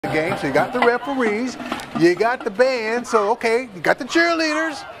game, so you got the referees, you got the band, so okay, you got the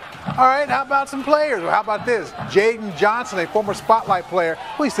cheerleaders. All right, how about some players? Well, how about this? Jaden Johnson, a former Spotlight player,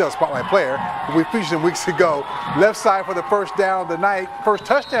 well, he's still a Spotlight player, but we featured him weeks ago, left side for the first touchdown of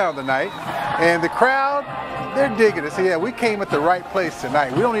the night, and the crowd, they're digging it. So yeah, we came at the right place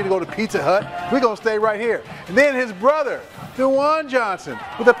tonight. We don't need to go to Pizza Hut. We're going to stay right here. And then his brother, Winona Johnson,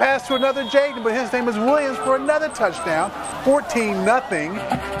 with a pass to another Jaden, but his name is Williams for another touchdown, 14-0.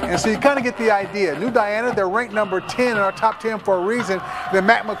 And so you kind of get the idea. New Diana, they're ranked number 10 in our top 10 for a reason. Then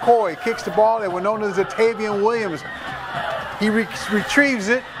Matt McCoy kicks the ball, and Winona's Zatavian Williams. He retrieves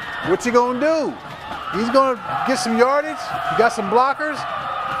it. What's he going to do? He's going to get some yardage. He got some blockers.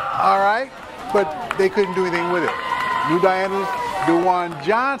 All right, but they couldn't do anything with it. New Diana's Winona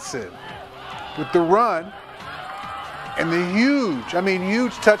Johnson with the run and the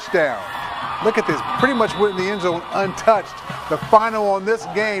huge touchdown. Look at this, pretty much went in the end zone untouched. The final on this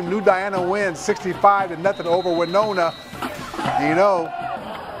game, New Diana wins 65-0 over Winona. You know,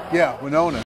 yeah, Winona.